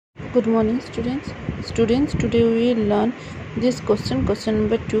Good morning, students. Today we will learn this question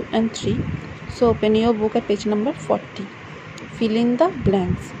number 2 and 3. So open your book at page number 40. Fill in the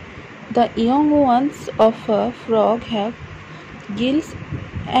blanks. The young ones of a frog have gills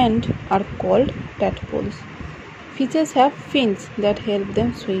and are called tadpoles. Fishes have fins that help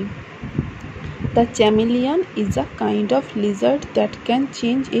them swim. The chameleon is a kind of lizard that can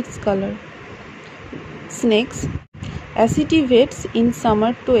change its color. Snakes activates in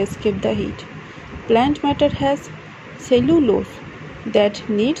summer to escape the heat. Plant matter has cellulose that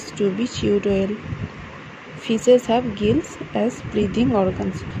needs to be chewed well. Fishes have gills as breathing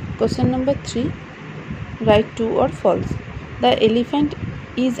organs. Question number 3. Write true or false. The elephant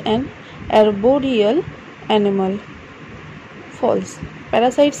is an arboreal animal. False.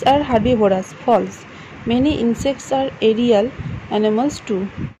 Parasites are herbivorous. False. Many insects are aerial animals too.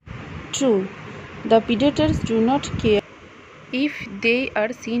 True. The predators do not care if they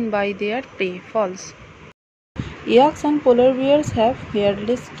are seen by their prey. False. Yaks and polar bears have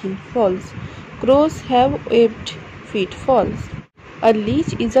hairless skin. False. Crows have webbed feet. False. A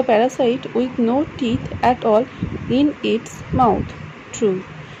leech is a parasite with no teeth at all in its mouth. True.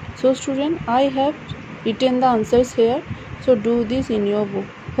 So student, I have written the answers here. So do this in your book.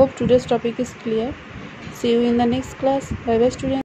 Hope today's topic is clear. See you in the next class. Bye bye students.